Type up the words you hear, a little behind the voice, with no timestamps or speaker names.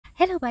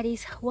Hello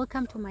buddies,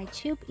 welcome to my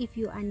tube. If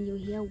you are new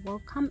here,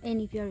 welcome,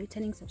 and if you're a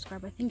returning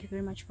subscriber, thank you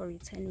very much for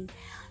returning.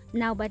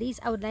 Now buddies,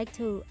 I would like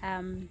to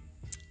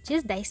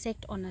just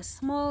dissect on a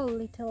small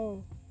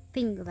little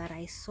thing that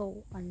I saw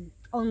on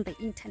the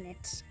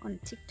internet, on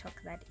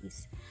TikTok that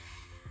is.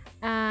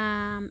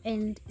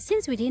 And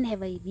since we didn't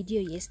have a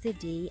video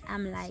yesterday,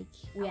 I'm like,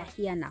 we are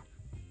here now.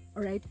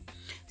 All right,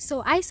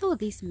 so I saw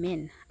this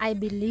man. I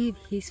believe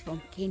he's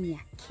from Kenya.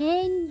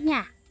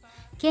 Kenya,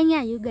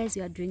 you guys,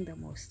 you are doing the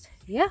most.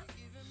 Yeah,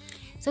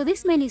 so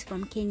this man is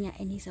from Kenya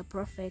and he's a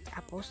prophet,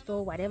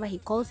 apostle, whatever he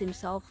calls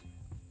himself,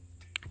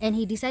 and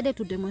he decided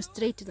to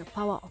demonstrate the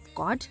power of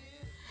God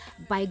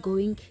by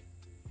going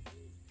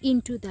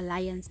into the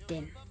lion's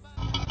den.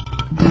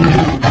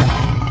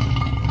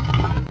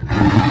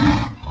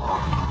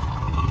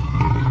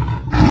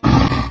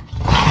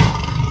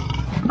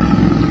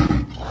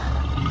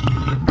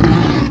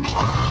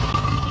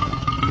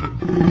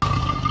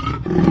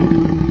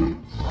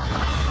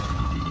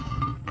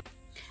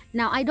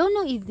 Now, I don't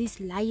know if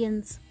these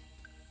lions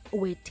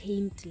were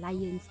tamed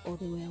lions or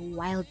they were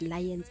wild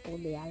lions or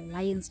they are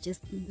lions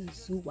just in the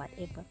zoo,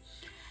 whatever.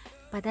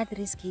 But that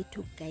risk he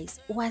took, guys,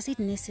 was it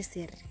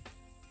necessary?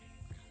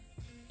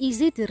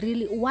 Is it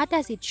really? What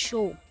does it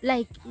show?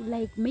 Like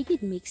make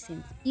it make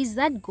sense. Is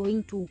that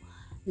going to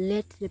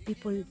let the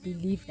people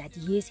believe that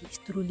yes, he's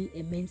truly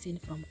a man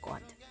sent from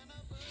God?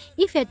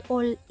 If at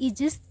all,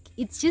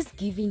 it's just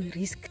giving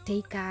risk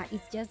taker,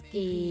 it's just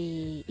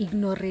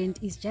ignorant,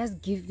 it's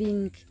just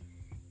giving,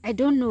 I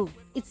don't know,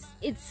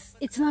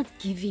 it's not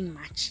giving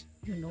much,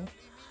 you know.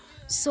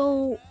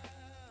 So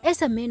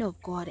as a man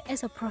of God,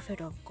 as a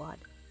prophet of God,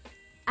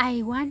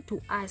 I want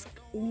to ask,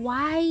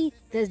 why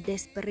this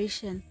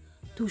desperation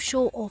to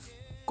show off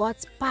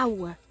God's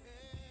power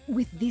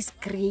with these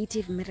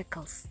creative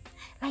miracles?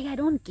 Like, I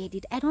don't get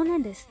it. I don't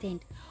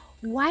understand.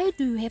 Why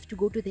do you have to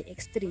go to the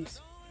extremes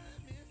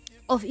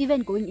of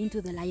even going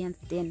into the lion's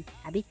den,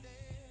 Abby?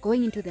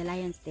 Going into the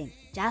lion's den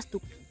just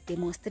to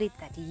demonstrate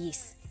that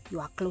yes, you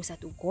are closer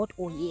to God,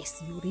 or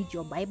yes, you read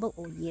your Bible,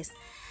 or yes,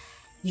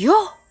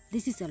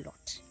 this is a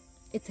lot.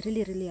 It's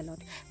really, really a lot.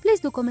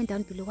 Please do comment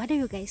down below. What do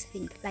you guys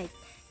think? Like,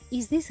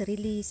 is this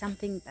really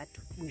something that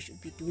we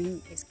should be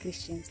doing as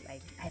Christians?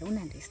 Like, I don't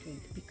understand,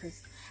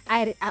 because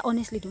I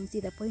honestly don't see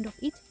the point of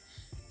it.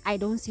 I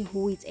don't see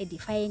who it's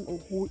edifying or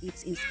who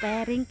it's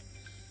inspiring.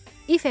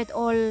 If at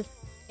all,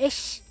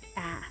 it's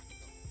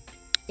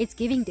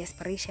giving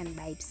desperation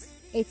vibes.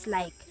 It's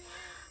like,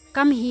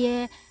 come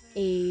here,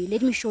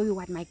 let me show you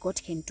what my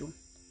God can do.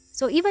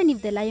 So even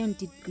if the lion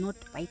did not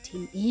bite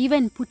him, he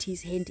even put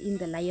his hand in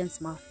the lion's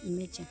mouth.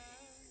 Imagine.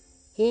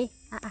 Hey,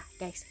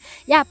 guys.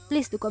 Yeah,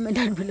 please do comment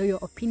down below your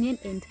opinion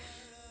and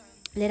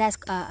let us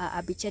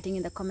be chatting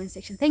in the comment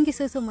section. Thank you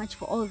so much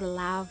for all the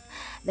love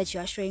that you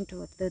are showing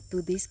to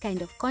this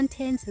kind of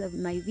content,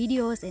 my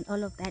videos and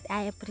all of that.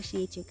 I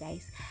appreciate you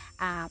guys.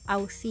 I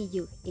will see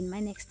you in my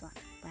next one.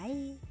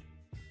 Bye.